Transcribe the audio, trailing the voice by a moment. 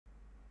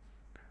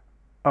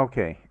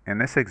Okay, in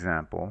this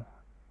example,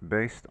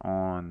 based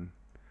on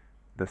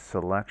the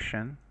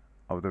selection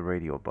of the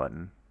radio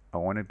button, I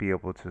want to be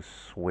able to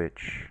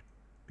switch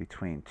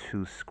between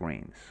two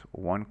screens,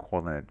 one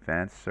called an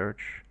advanced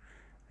search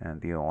and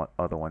the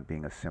other one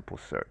being a simple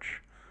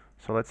search.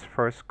 So let's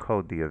first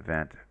code the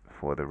event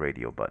for the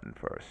radio button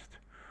first.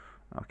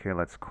 Okay,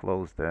 let's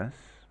close this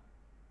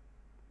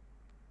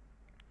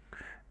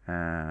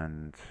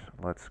and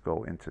let's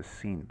go into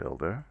Scene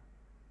Builder.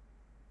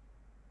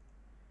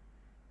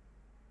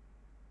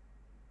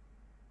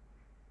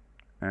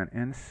 And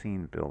in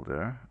Scene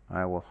Builder,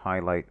 I will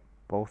highlight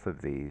both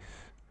of these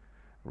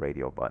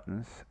radio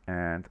buttons,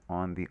 and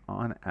on the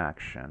on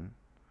action,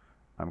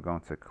 I'm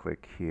going to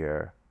click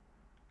here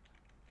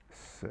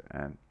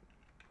and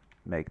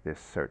make this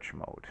search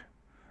mode.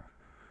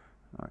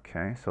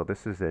 Okay, so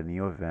this is a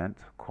new event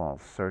called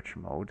search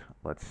mode.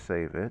 Let's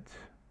save it.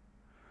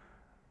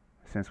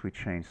 Since we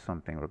changed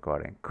something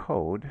regarding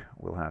code,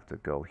 we'll have to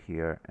go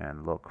here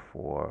and look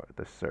for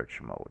the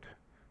search mode.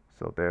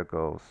 So there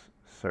goes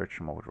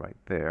search mode right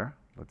there.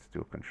 Let's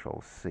do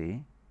Control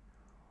C.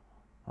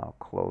 I'll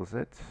close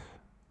it.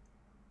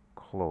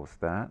 Close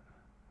that.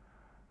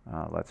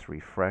 Let's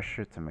refresh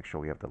it to make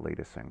sure we have the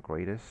latest and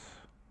greatest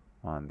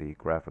on the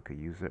graphical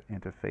user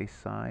interface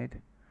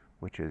side,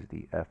 which is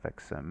the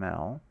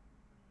FXML.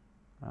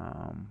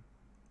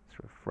 Let's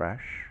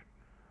refresh.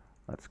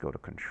 Let's go to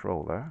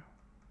controller.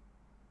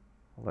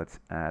 Let's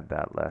add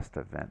that last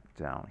event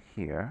down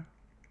here.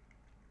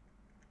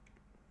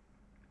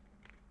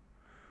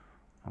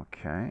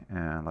 Okay,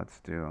 and let's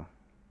do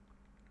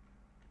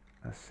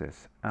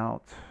assist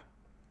out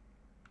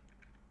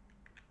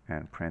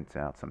and print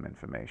out some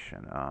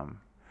information.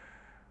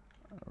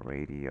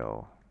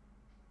 Radio.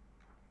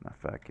 In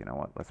fact, you know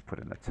what? Let's put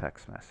in a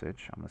text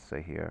message. I'm going to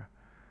say here,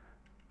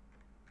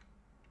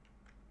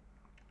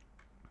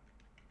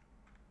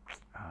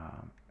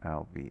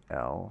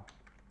 LBL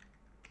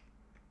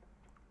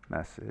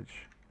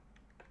message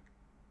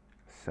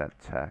set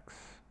text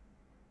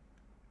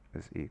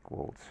is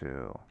equal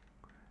to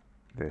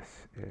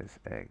this is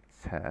a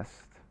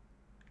test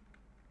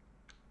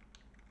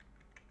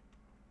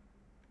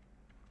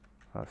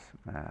plus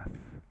math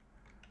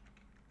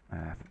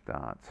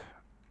dot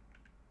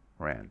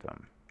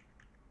random.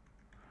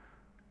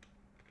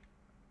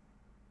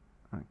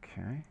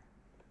 Okay.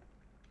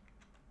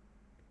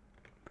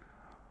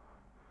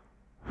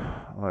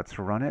 Let's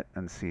run it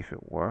and see if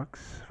it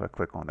works. If I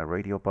click on the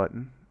radio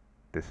button,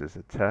 this is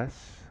a test,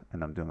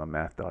 and I'm doing a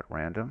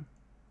math.random.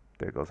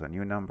 There goes a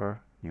new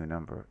number, new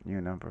number,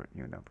 new number,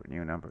 new number,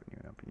 new number, new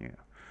number, new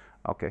number.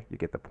 Okay, you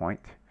get the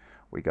point.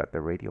 We got the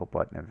radio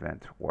button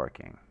event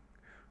working.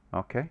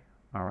 Okay,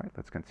 all right,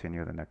 let's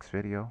continue the next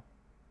video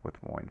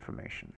with more information.